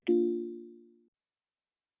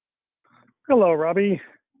Hello, Robbie.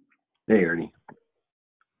 Hey, Ernie.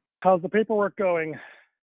 How's the paperwork going?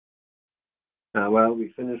 Well,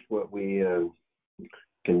 we finished what we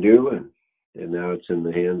can do, and now it's in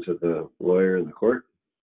the hands of the lawyer in the court.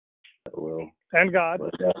 We'll And God.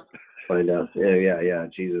 find out. Yeah.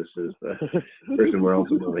 Jesus is the person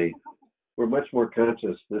we're much more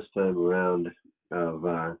conscious this time around of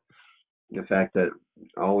the fact that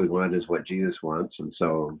all we want is what Jesus wants, and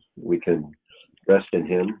so we can rest in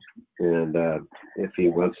Him. And if He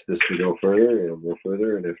wants this to go further, it'll go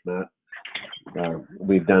further, and if not,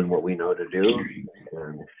 we've done what we know to do,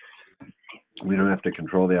 and we don't have to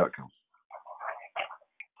control the outcome.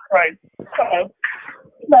 Right.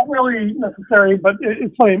 Not really necessary, but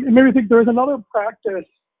it's funny. It made me think there's another practice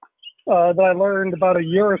that I learned about a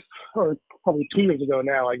year or probably 2 years ago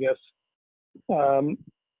now, I guess,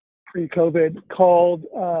 pre-COVID, called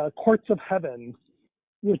Courts of Heaven,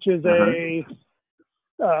 which is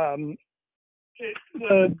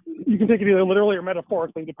you can take it either literally or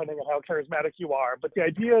metaphorically, depending on how charismatic you are. But the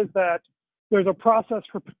idea is that there's a process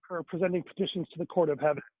for presenting petitions to the Court of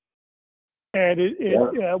Heaven. And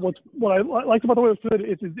what I liked about the way it was presented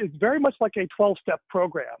is it's very much like a 12-step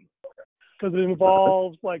program, because it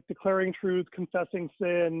involves like declaring truth, confessing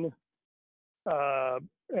sin,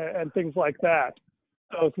 and things like that.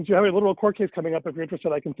 So since you have a literal court case coming up, if you're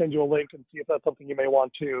interested, I can send you a link and see if that's something you may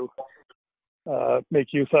want to make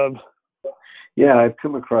use of. Yeah, I've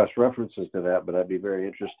come across references to that, but I'd be very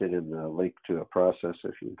interested in the link to a process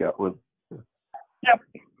if you've got one. Yep.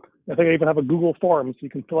 I think I even have a Google form, so you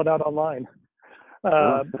can fill it out online,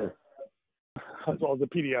 as well as a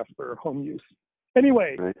PDF for home use.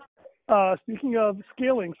 Anyway, right. Speaking of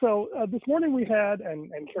scaling, so this morning we had,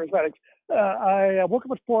 and charismatics, I woke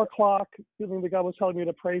up at 4 o'clock, feeling that God was telling me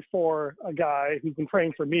to pray for a guy who's been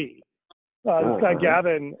praying for me. This guy,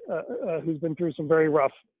 Gavin, who's been through some very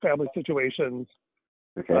rough family situations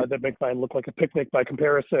that make mine look like a picnic by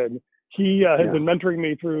comparison. He has been mentoring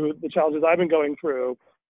me through the challenges I've been going through.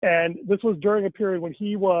 And this was during a period when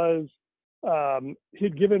he was,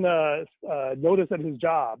 he'd given a notice at his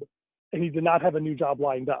job, and he did not have a new job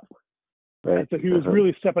lined up. Right. And so he was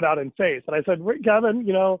really stepping out in faith. And I said, Gavin,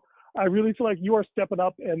 I really feel like you are stepping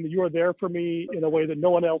up and you are there for me in a way that no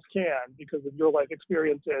one else can because of your life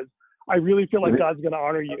experiences. I really feel like God's going to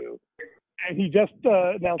honor you. And he just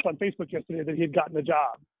announced on Facebook yesterday that he had gotten a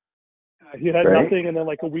job. He had nothing, and then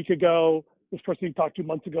like a week ago, this person he talked to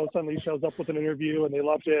months ago suddenly shows up with an interview, and they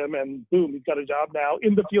loved him, and boom, he's got a job now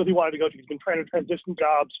in the field he wanted to go to. He's been trying to transition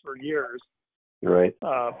jobs for years,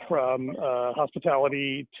 from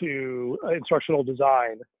hospitality to instructional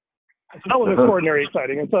design. So that was extraordinarily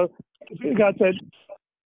exciting. And so God said,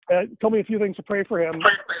 told me a few things to pray for him,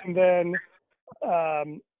 and then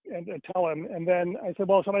and tell him. And then I said,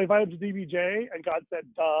 well, should I invite him to DBJ? And God said,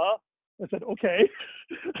 duh. I said, okay,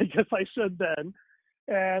 I guess I should then.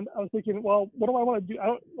 And I was thinking, well, what do I want to do?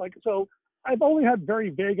 So I've only had very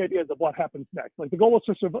vague ideas of what happens next. Like the goal was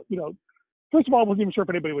to, first of all, I wasn't even sure if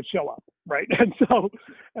anybody would show up, right? And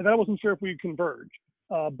then I wasn't sure if we'd converge.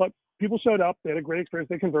 But people showed up. They had a great experience.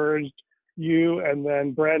 They converged. You and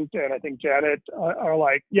then Brent and I think Janet are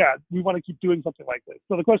like, yeah, we want to keep doing something like this.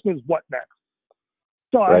 So the question is, what next?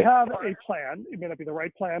 So I have a plan. It may not be the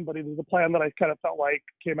right plan, but it is a plan that I kind of felt like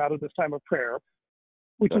came out of this time of prayer,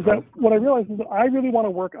 which is that what I realized is that I really want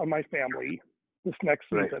to work on my family this next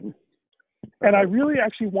season. And I really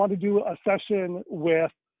actually want to do a session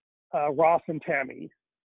with Ross and Tammy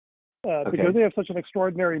because they have such an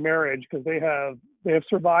extraordinary marriage, because they have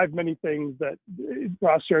survived many things that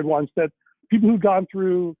Ross shared once, that people who've gone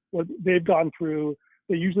through what they've gone through,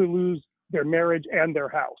 they usually lose their marriage and their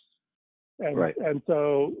house. And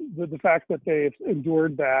so the fact that they've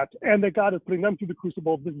endured that, and that God is putting them through the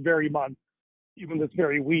crucible this very month, even this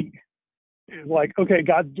very week, is like, okay,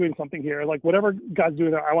 God's doing something here. Like whatever God's doing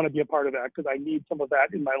there, I want to be a part of that because I need some of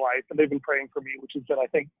that in my life. And they've been praying for me, which has been, I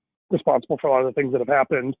think, responsible for a lot of the things that have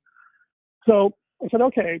happened. So I said,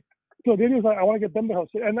 okay. So the idea is I want to get them to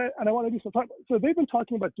host it, and I want to do some talk. So they've been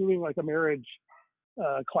talking about doing like a marriage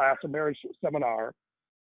class, a marriage seminar.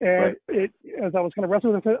 And as I was kind of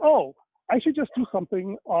wrestling with it, I said, oh, I should just do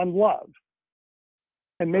something on love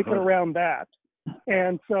and make it around that.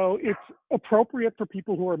 And so it's appropriate for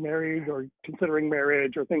people who are married or considering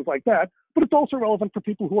marriage or things like that, but it's also relevant for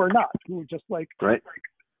people who are not, who just like,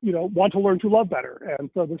 want to learn to love better. And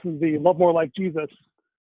so this is the Love More Like Jesus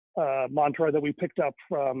mantra that we picked up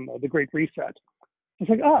from the Great Reset. It's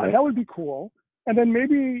like, that would be cool. And then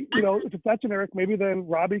maybe, if it's that generic, maybe then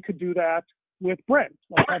Robbie could do that with Brent,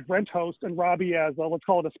 like have Brent host and Robbie as let's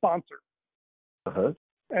call it a sponsor.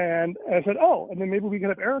 And I said, and then maybe we can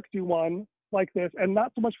have Eric do one like this, and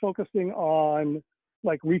not so much focusing on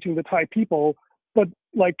like reaching the Thai people, but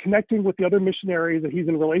like connecting with the other missionaries that he's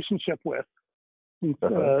in relationship with.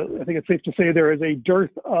 I think it's safe to say there is a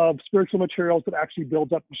dearth of spiritual materials that actually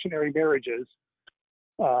builds up missionary marriages.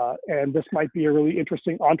 And this might be a really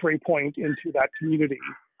interesting entree point into that community.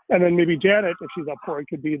 And then maybe Janet, if she's up for it,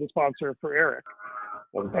 could be the sponsor for Eric.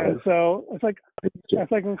 And so it's like,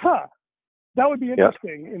 that would be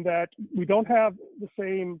interesting in that we don't have the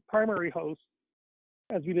same primary host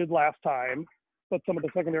as we did last time, but some of the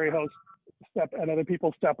secondary hosts and other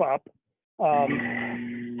people step up.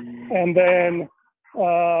 And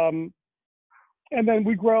then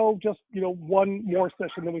we grow just, one more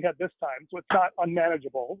session than we had this time. So it's not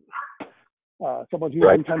unmanageable. Someone who's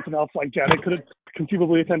intense enough like Janet could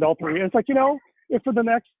conceivably attend all three. And it's like, if for the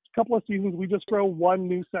next couple of seasons we just grow one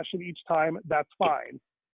new session each time, that's fine.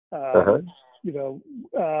 And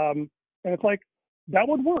it's like, that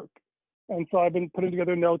would work. And so I've been putting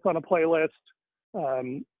together notes on a playlist.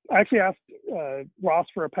 I actually asked Ross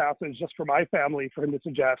for a passage just for my family for him to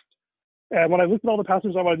suggest. And when I listed all the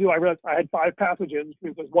passages I want to do, I realized I had 5 passages, which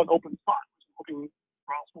means there's one open spot, which I'm hoping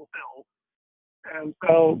Ross will fill. And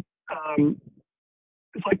so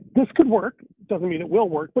it's like, this could work. Doesn't mean it will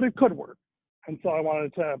work, but it could work. And so I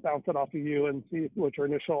wanted to bounce it off of you and see what your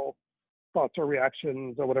initial thoughts or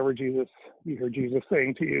reactions or whatever you heard Jesus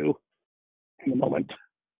saying to you in the moment.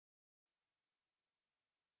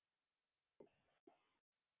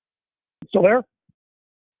 Still there?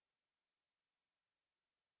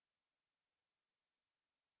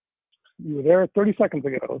 You were there 30 seconds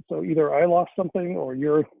ago, so either I lost something or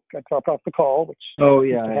you got dropped off the call. Which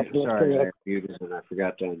sorry, I muted and I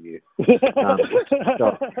forgot to unmute.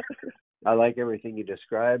 So I like everything you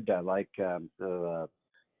described. I like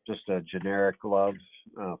just a generic love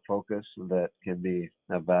focus that can be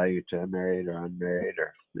of value to married or unmarried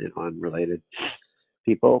or unrelated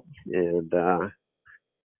people. And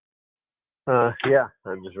I'm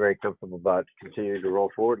just very comfortable about continuing to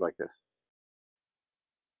roll forward like this.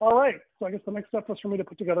 All right. So I guess the next step was for me to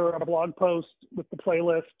put together a blog post with the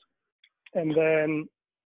playlist. And then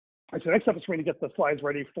the next step is for me to get the slides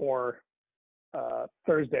ready for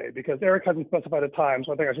Thursday, because Eric hasn't specified a time.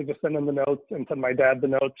 So I think I should just send him the notes and send my dad the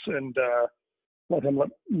notes and let him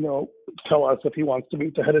tell us if he wants to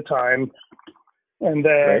meet ahead of time. And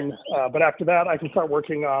then, but after that, I can start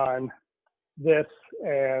working on this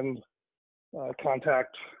and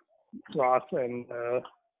contact Ross and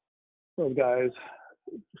those guys.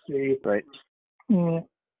 See. Right. Yeah.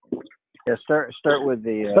 Start with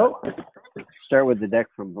the deck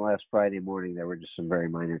from last Friday morning. There were just some very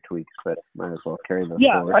minor tweaks, but might as well carry those.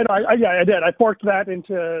 Yeah, forward. I did. I forked that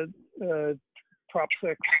into Trop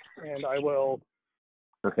 6, and I will.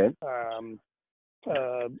 Okay.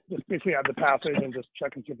 Just basically add the passage and just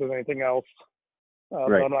check and see if there's anything else.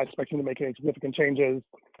 But I'm not expecting to make any significant changes.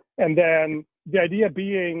 And then the idea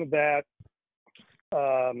being that.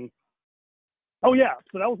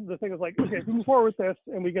 So that was the thing. Is like, okay, if we move forward with this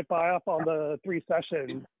and we get buy off on the 3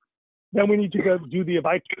 sessions, then we need to go do the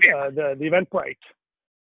Eventbrite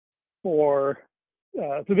for.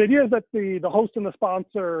 So the idea is that the host and the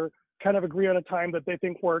sponsor kind of agree on a time that they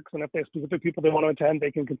think works, and if they have specific people they want to attend,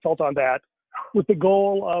 they can consult on that, with the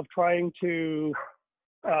goal of trying to,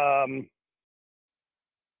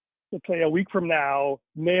 let's say a week from now,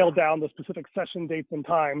 nail down the specific session dates and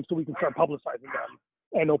times so we can start publicizing them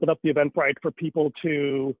and open up the Eventbrite for people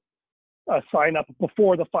to sign up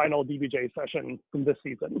before the final DBJ session from this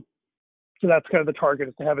season. So that's kind of the target,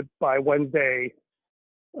 is to have it by Wednesday,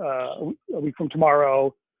 a week from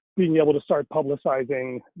tomorrow, being able to start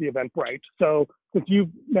publicizing the Eventbrite. So if you've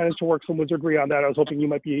managed to work some wizardry on that, I was hoping you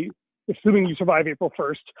might be, assuming you survive April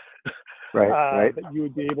 1st, that you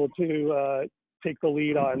would be able to take the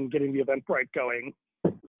lead on getting the Eventbrite going.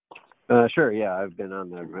 Sure, yeah. I've been on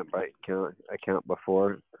the Eventbrite account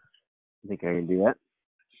before. I think I can do that.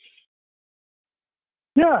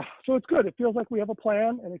 Yeah, so it's good. It feels like we have a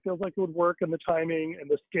plan, and it feels like it would work, and the timing and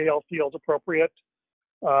the scale feels appropriate.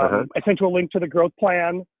 I sent you a link to the growth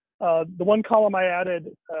plan. The one column I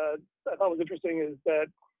added, I thought was interesting, is that,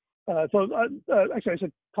 actually I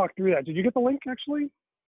should talk through that. Did you get the link, actually?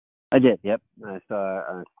 I did, yep. I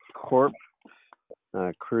saw Corp,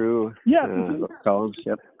 crew, columns,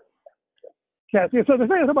 yep. Yeah, so the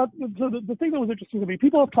thing is about, the thing that was interesting to me,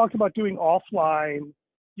 people have talked about doing offline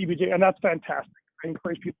DBJ, and that's fantastic. I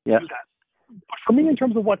encourage people to do that. But for me, in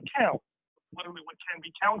terms of what counts, literally what can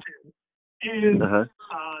be counted, is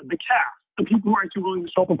the cast, the people who are actually willing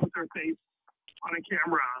to show up and put their face on a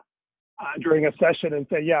camera during a session and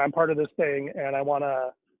say, yeah, I'm part of this thing, and I want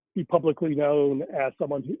to be publicly known as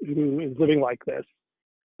someone who is living like this.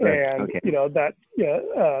 And Okay. that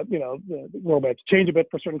the world might change a bit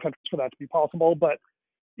for certain countries for that to be possible, but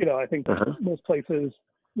I think most places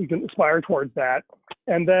we can aspire towards that.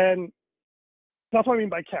 And then that's what I mean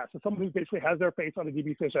by cast. It's someone who basically has their face on a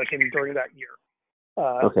DBC session during that year.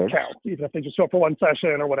 Count, even if they just show up for one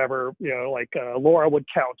session or whatever. Like Laura would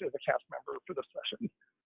count as a cast member for this session,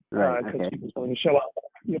 because she was willing to show up,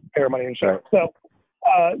 pay her money and show up. So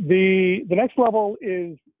the next level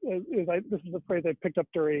is this is a phrase I picked up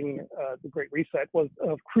during the Great Reset, was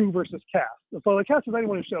of crew versus cast. So the cast is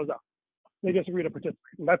anyone who shows up. They just agree to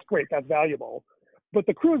participate, and that's great. That's valuable. But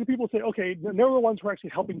the crew is the people who say, okay, they're the ones who are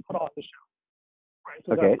actually helping put on the show. Right?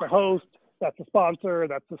 So that's the host, that's the sponsor,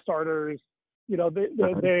 that's the starters. They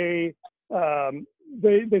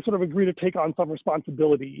sort of agree to take on some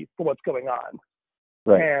responsibility for what's going on.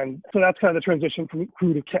 Right. And so that's kind of the transition from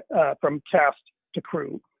crew to from cast to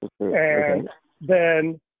crew. And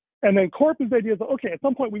then corp is the idea that, okay, at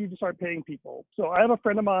some point we need to start paying people. So I have a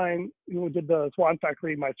friend of mine who did the Swan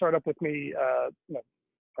Factory, my startup, with me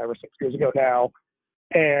 5 or 6 years ago now,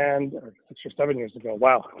 and 6 or 7 years ago.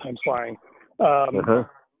 Wow, time's flying.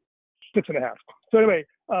 6.5. So anyway,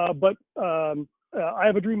 but I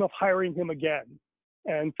have a dream of hiring him again.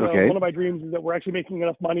 And so one of my dreams is that we're actually making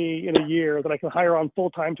enough money in a year that I can hire on full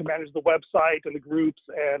time to manage the website and the groups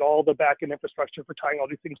and all the back-end infrastructure for tying all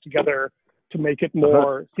these things together to make it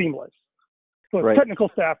more seamless. So it's technical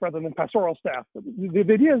staff rather than pastoral staff. The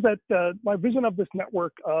idea is that my vision of this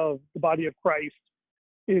network of the body of Christ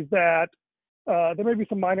is that there may be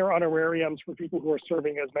some minor honorariums for people who are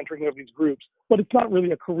serving as mentoring of these groups, but it's not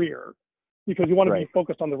really a career, because you want to be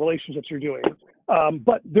focused on the relationships you're doing.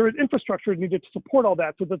 But there is infrastructure needed to support all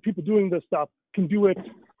that so that people doing this stuff can do it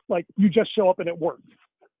like you just show up and it works.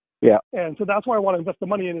 Yeah. And so that's why I want to invest the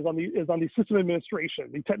money in is on the system administration,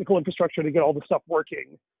 the technical infrastructure to get all the stuff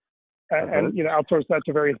working, and outsource that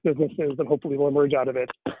to various businesses and hopefully we'll emerge out of it.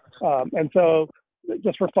 And so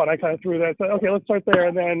just for fun, I kind of threw that. So, okay, let's start there.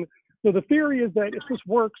 And then, so the theory is that if this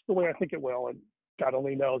works the way I think it will, and God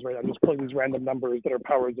only knows, right? I'm just pulling these random numbers that are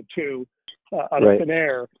powers of 2 out of thin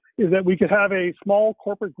air, is that we could have a small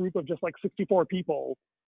corporate group of just like 64 people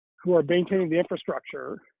who are maintaining the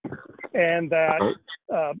infrastructure, and that,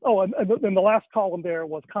 and then the last column there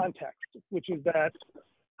was context, which is that,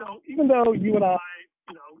 so even though you and I,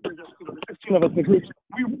 we're just, there's 15 of us in the group,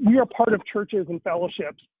 we are part of churches and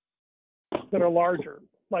fellowships that are larger,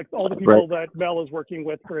 like all the people that Mel is working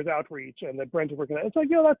with for his outreach and that Brent is working at. It's like,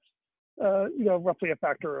 that's, roughly a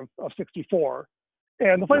factor of 64.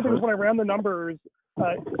 And the funny thing is, when I ran the numbers,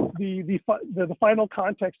 the final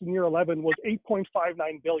context in year 11 was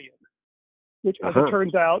 8.59 billion, which, as it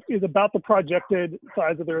turns out, is about the projected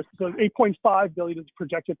size of the Earth. So 8.5 billion is the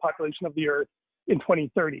projected population of the Earth in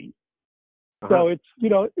 2030. So it's,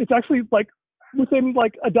 it's actually like within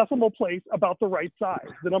like a decimal place about the right size.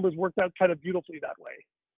 The numbers worked out kind of beautifully that way.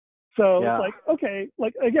 So it's like, okay,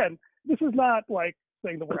 like, again, this is not like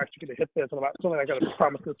saying that we're actually going to hit this, and I'm not something I got to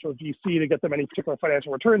promise this to a VC to get them any particular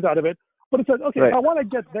financial returns out of it. But it says, okay, if I want to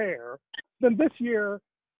get there, then this year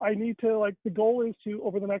I need to, like, the goal is to,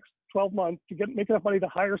 over the next 12 months, to make enough money to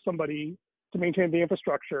hire somebody to maintain the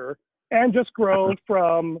infrastructure and just grow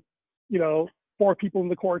from, 4 people in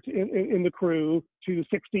the court in the crew to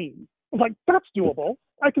 16. I was like, that's doable.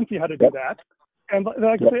 I can see how to do that. And then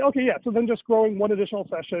I can say, okay, so then just growing one additional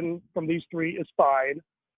session from these 3 is fine.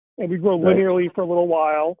 And we grow linearly for a little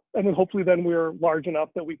while. And then hopefully then we're large enough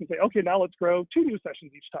that we can say, okay, now let's grow 2 new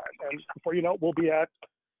sessions each time. And before you know it, we'll be at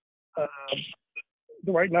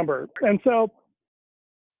the right number. And so,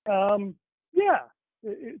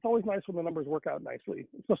 it's always nice when the numbers work out nicely,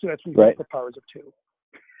 especially that's when you get the powers of 2.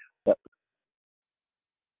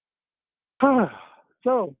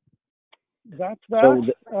 So that's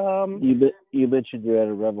that. You mentioned you had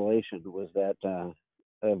a revelation. Was that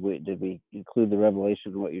did we include the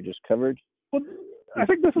revelation in what you just covered? Well, I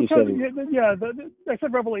think this is I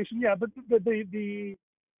said revelation, but the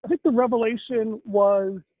I think the revelation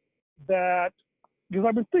was that, because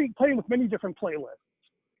I've been playing with many different playlists.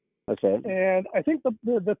 Okay. And I think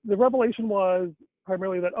the revelation was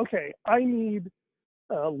primarily that, okay, I need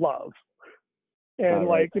love. And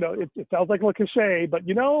it sounds like a cliche, but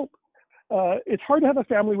it's hard to have a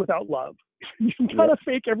family without love. You can kind of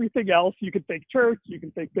fake everything else. You can fake church, you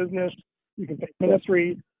can fake business, you can fake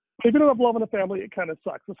ministry. But if you don't have love in a family, it kind of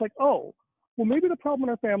sucks. It's like, well, maybe the problem in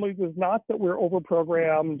our families is not that we're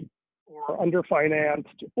overprogrammed or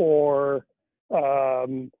underfinanced or,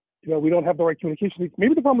 we don't have the right communication needs.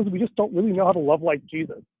 Maybe the problem is we just don't really know how to love like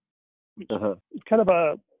Jesus. It's kind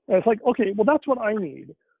of it's like, okay, well, that's what I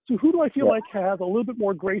need. So who do I feel like has a little bit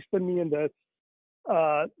more grace than me in this?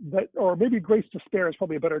 that, or maybe grace to spare is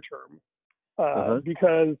probably a better term,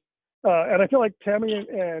 because, and I feel like Tammy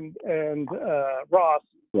and Ross,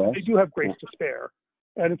 they do have grace to spare.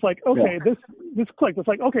 And it's like, okay, this clicked. It's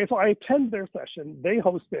like, okay, so I attend their session, they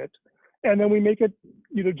host it, and then we make it,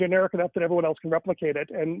 generic enough that everyone else can replicate it,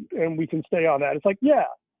 and we can stay on that. It's like, yeah,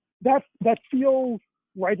 that feels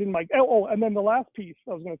right in my. And then the last piece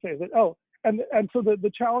I was going to say is that and so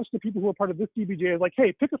the challenge to people who are part of this DBJ is like,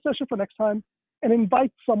 hey, pick a session for next time and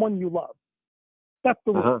invite someone you love. That's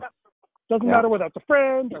the rule. Doesn't matter whether it's a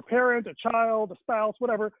friend, a parent, a child, a spouse,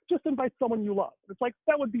 whatever. Just invite someone you love. It's like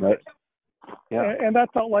that would be it. Yeah. And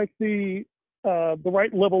that felt like the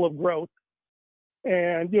right level of growth.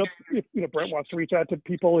 And if Brent wants to reach out to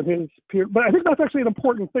people in his peer, but I think that's actually an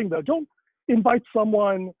important thing, though. Don't invite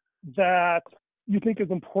someone that you think is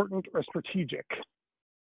important or strategic,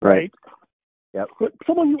 right? Yep. But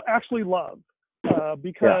someone you actually love,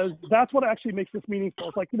 because that's what actually makes this meaningful.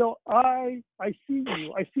 It's like, I see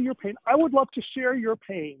you, I see your pain. I would love to share your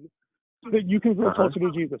pain so that you can grow closer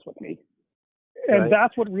to Jesus with me. And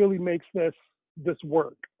that's what really makes this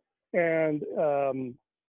work. And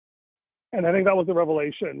I think that was the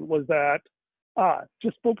revelation, was that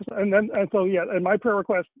just focus. And my prayer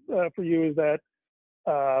request for you is that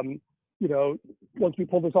once we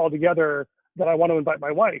pull this all together, that I want to invite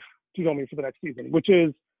my wife to join me for the next season, which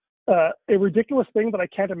is a ridiculous thing that I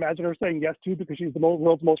can't imagine her saying yes to, because she's the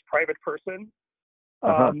world's most private person.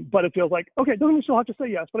 But it feels like, okay, it doesn't mean she'll have to say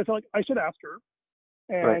yes, but I feel like I should ask her.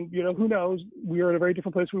 And, who knows? We are in a very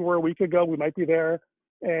different place we were a week ago. We might be there.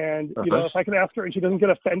 And, if I can ask her and she doesn't get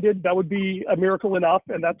offended, that would be a miracle enough,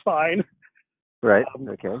 and that's fine. Right.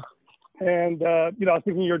 Okay. And, I was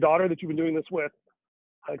thinking your daughter that you've been doing this with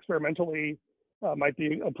experimentally might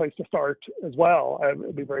be a place to start as well. I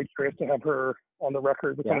would be very curious to have her on the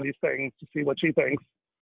record with some of these things to see what she thinks.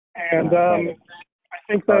 And I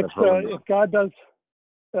think that if God does,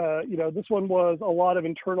 this one was a lot of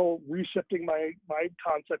internal reshifting my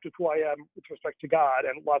concept of who I am with respect to God,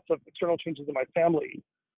 and lots of external changes in my family.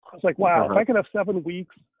 I was like, wow, if I could have 7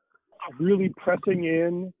 weeks of really pressing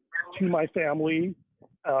in to my family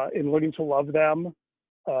and learning to love them,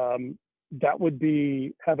 that would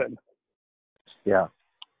be heaven. Yeah.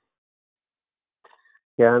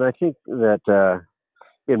 Yeah, and I think that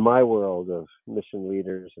in my world of mission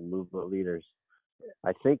leaders and movement leaders,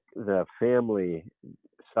 I think the family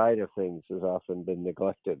side of things has often been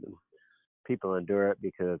neglected. People endure it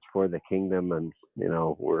because it's for the kingdom, and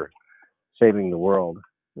we're saving the world.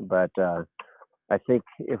 But I think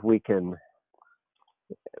if we can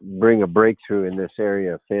bring a breakthrough in this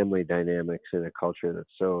area of family dynamics in a culture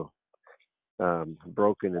that's so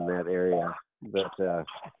broken in that area, that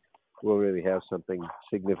we'll really have something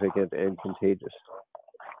significant and contagious.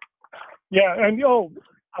 Yeah, and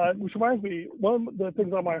which reminds me, one of the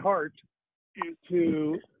things on my heart is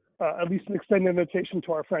to at least extend an invitation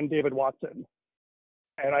to our friend David Watson.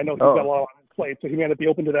 And I know he's got a lot on his plate, so he may not be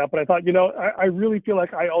open to that. But I thought, I really feel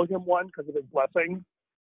like I owe him one because of his blessing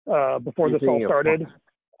before this all started.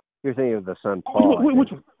 You're thinking of the son Paul.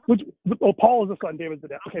 Paul is the son, David's the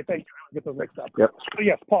dad. Okay, thank you. I get those mixed up. Yep. But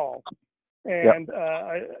yes, Paul. And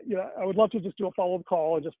I would love to just do a follow-up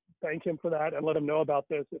call and just thank him for that and let him know about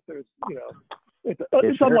this. If there's,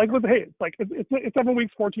 it's unlikely. Hey, it's like it's 7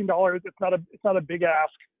 weeks, $14. It's not a big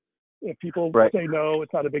ask. If people say no,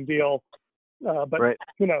 it's not a big deal. But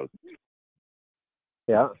who knows?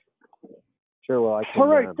 Yeah. Sure. Well, I can. All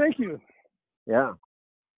right. Thank you. Yeah.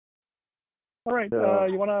 All right.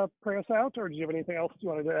 You want to pray us out, or do you have anything else you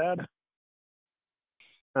wanted to add?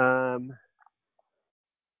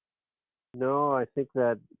 No, I think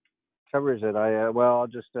that covers it. I'll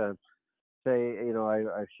just say,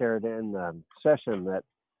 I've shared in the session that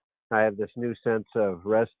I have this new sense of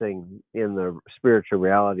resting in the spiritual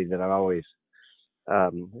reality that I've always,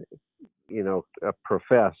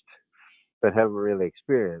 professed, but haven't really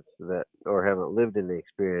experienced that, or haven't lived in the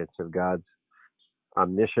experience of God's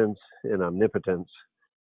omniscience and omnipotence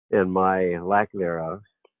and my lack thereof.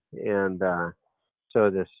 And so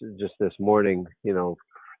this morning,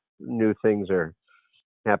 new things are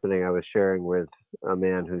happening. I was sharing with a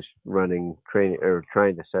man who's running training or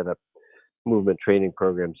trying to set up movement training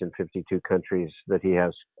programs in 52 countries that he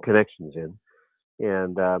has connections in.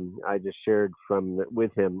 And I just shared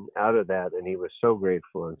with him out of that, and he was so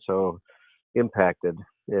grateful and so impacted.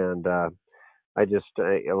 And I just,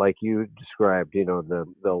 like you described, the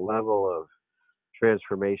level of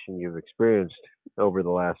transformation you've experienced over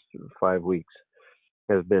the last 5 weeks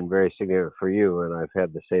has been very significant for you, and I've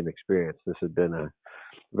had the same experience. This has been a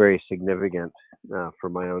very significant for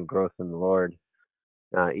my own growth in the Lord.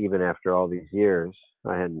 Even after all these years,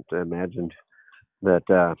 I hadn't imagined that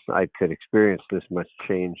I could experience this much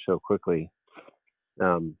change so quickly.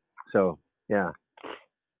 So yeah.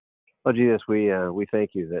 Well, Jesus, we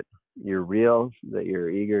thank you that you're real, that you're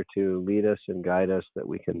eager to lead us and guide us, that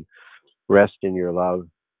we can rest in your love,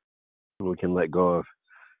 and we can let go of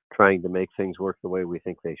trying to make things work the way we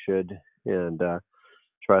think they should, and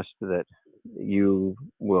trust that you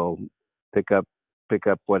will pick up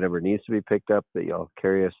whatever needs to be picked up, that you'll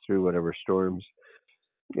carry us through whatever storms,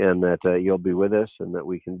 and that you'll be with us, and that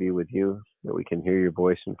we can be with you, that we can hear your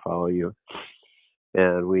voice and follow you.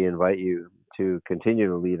 And we invite you to continue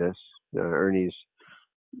to lead us. Ernie's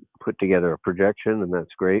put together a projection, and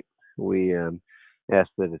that's great. We ask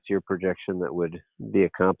that it's your projection that would be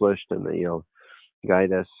accomplished, and that you'll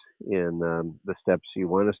guide us in the steps you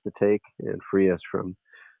want us to take, and free us from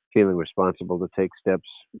feeling responsible to take steps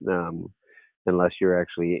unless you're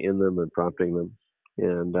actually in them and prompting them.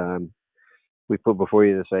 And we put before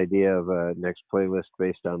you this idea of a next playlist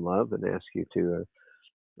based on love, and ask you to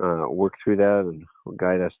work through that and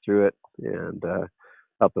guide us through it, and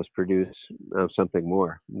help us produce something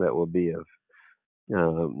more that will be of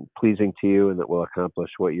pleasing to you, and that will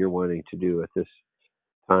accomplish what you're wanting to do at this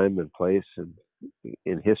time and place and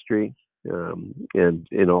in history, and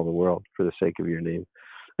in all the world, for the sake of your name.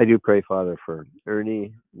 I do pray, Father, for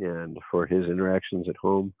Ernie and for his interactions at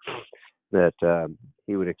home, that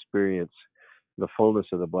he would experience the fullness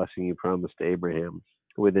of the blessing you promised to Abraham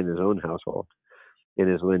within his own household, in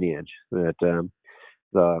his lineage, that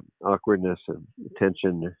the awkwardness and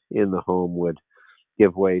tension in the home would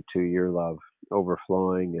give way to your love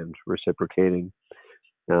overflowing and reciprocating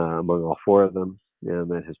among all four of them, and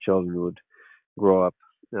that his children would grow up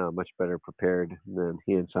much better prepared than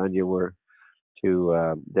he and Sonia were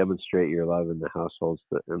to demonstrate your love in the households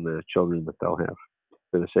and the children that they'll have.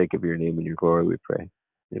 For the sake of your name and your glory, we pray.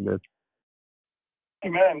 Amen.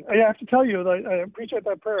 Amen. I have to tell you, I appreciate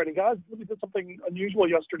that prayer. And God really did something unusual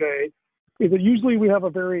yesterday. Is that usually we have a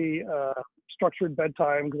very structured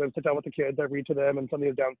bedtime, because I sit down with the kids, I read to them, and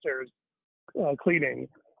somebody's downstairs cleaning.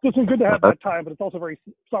 So it's been good to have that time, but it's also very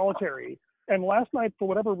solitary. And last night, for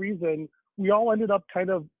whatever reason, we all ended up kind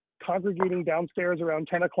of congregating downstairs around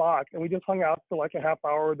 10 o'clock, and we just hung out for like a half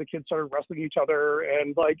hour. The kids started wrestling each other,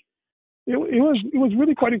 and like it was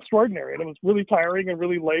really quite extraordinary, and it was really tiring and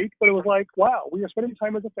really late. But it was like, wow, we are spending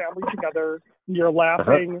time as a family together. You're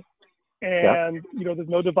laughing, and there's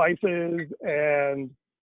no devices, and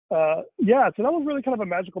so that was really kind of a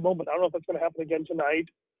magical moment. I don't know if that's going to happen again tonight.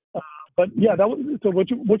 But yeah, that was so.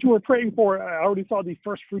 What you were praying for, I already saw the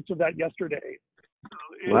first fruits of that yesterday.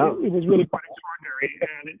 Wow. It was really quite extraordinary,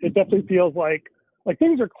 and it definitely feels like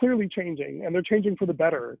things are clearly changing, and they're changing for the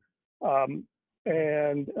better. The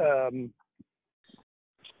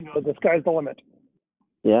sky's the limit.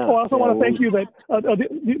 Yeah. Oh, I also want to thank you that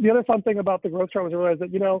the other fun thing about the growth chart was I realized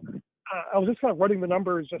that I was just kind of running the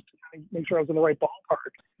numbers just to kind of make sure I was in the right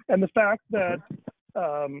ballpark, and the fact that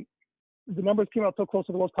the numbers came out so close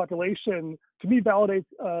to the world's population, to me, validates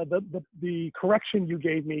the correction you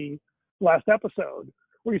gave me last episode,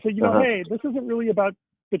 where you said, hey, this isn't really about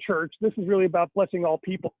the church. This is really about blessing all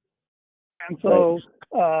people. And so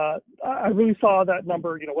I really saw that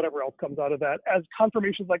number, whatever else comes out of that, as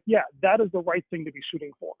confirmations like, yeah, that is the right thing to be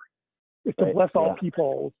shooting for, is to bless all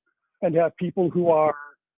people and to have people who are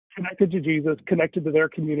connected to Jesus, connected to their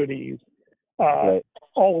communities all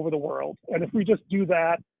over the world. And if we just do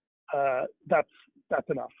that, that's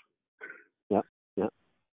enough. Yeah.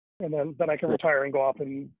 And then I can retire and go off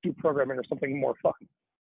and do programming or something more fun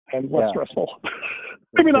and less stressful.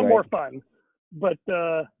 Maybe not more fun, but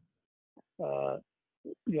I'll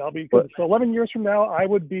be good. So 11 years from now, I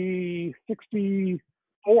would be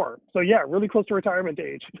 64. So yeah, really close to retirement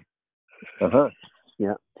age.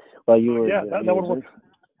 Yeah. Well, you were that would work.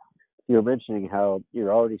 You were mentioning how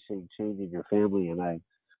you're already seeing change in your family, and I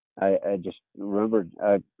just remembered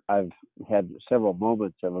I've had several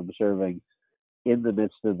moments of observing, in the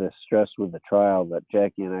midst of this stress with the trial, that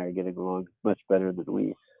Jackie and I are getting along much better than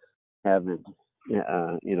we have been,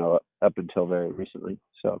 up until very recently.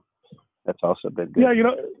 So that's also been good. Yeah,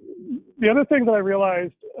 the other thing that I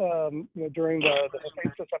realized, during the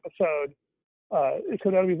Faceless episode, it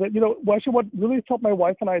turned out to be that, actually what really has helped my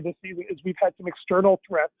wife and I this season is we've had some external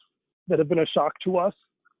threats that have been a shock to us,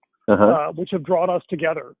 which have drawn us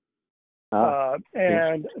together.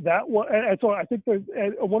 And so I think there's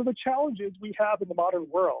one of the challenges we have in the modern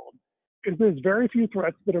world is there's very few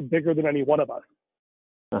threats that are bigger than any one of us.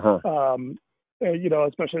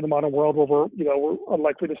 Especially in the modern world where we're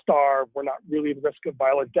unlikely to starve, we're not really at risk of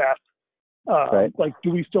violent death. Like,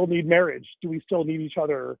 do we still need marriage? Do we still need each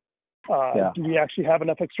other? Do we actually have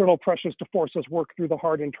enough external pressures to force us work through the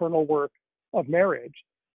hard internal work of marriage?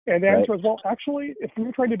 And the answer is, well, actually, if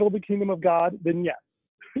we're trying to build the kingdom of God, then yes,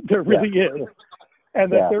 there really is.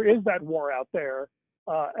 And that there is that war out there.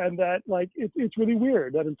 And that, like, it's really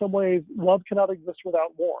weird that in some ways love cannot exist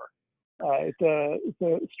without war. It's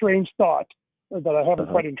a strange thought that I haven't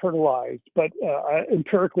quite internalized, but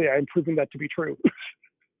empirically I'm proving that to be true.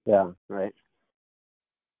 Yeah, right.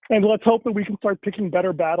 And let's hope that we can start picking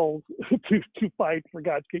better battles to fight for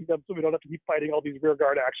God's kingdom, so we don't have to keep fighting all these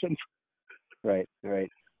rearguard actions. Right, right.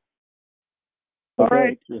 All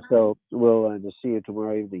right. So we'll just see you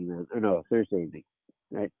tomorrow evening then. Or no, Thursday evening.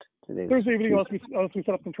 Right. Thursday evening, unless we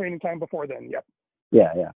set up some training time before then. Yep.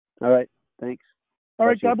 Yeah, yeah. All right. Thanks. All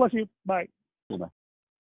right. God bless you. Bye. Bye-bye.